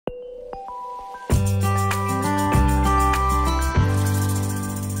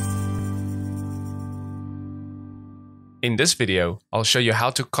In this video, I'll show you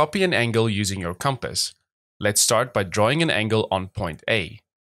how to copy an angle using your compass. Let's start by drawing an angle on point A.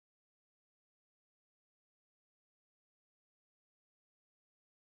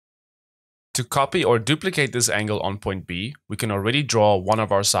 To copy or duplicate this angle on point B, we can already draw one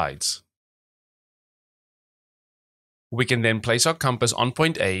of our sides. We can then place our compass on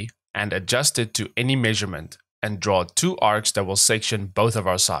point A and adjust it to any measurement and draw two arcs that will section both of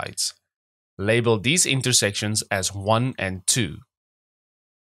our sides. Label these intersections as 1 and 2.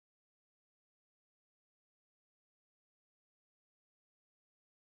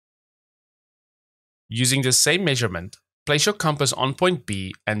 Using the same measurement, place your compass on point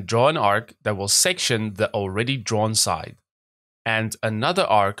B and draw an arc that will section the already drawn side, and another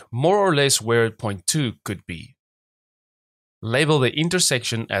arc more or less where point 2 could be. Label the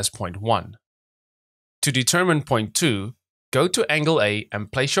intersection as point 1. To determine point 2, go to angle A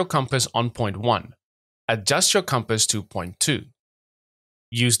and place your compass on point 1. Adjust your compass to point 2.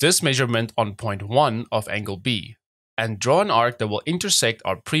 Use this measurement on point 1 of angle B, and draw an arc that will intersect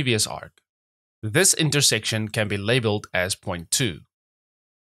our previous arc. This intersection can be labeled as point 2.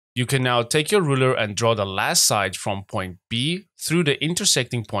 You can now take your ruler and draw the last side from point B through the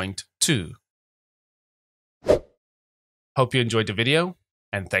intersecting point 2. Hope you enjoyed the video,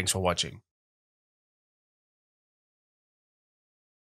 and thanks for watching.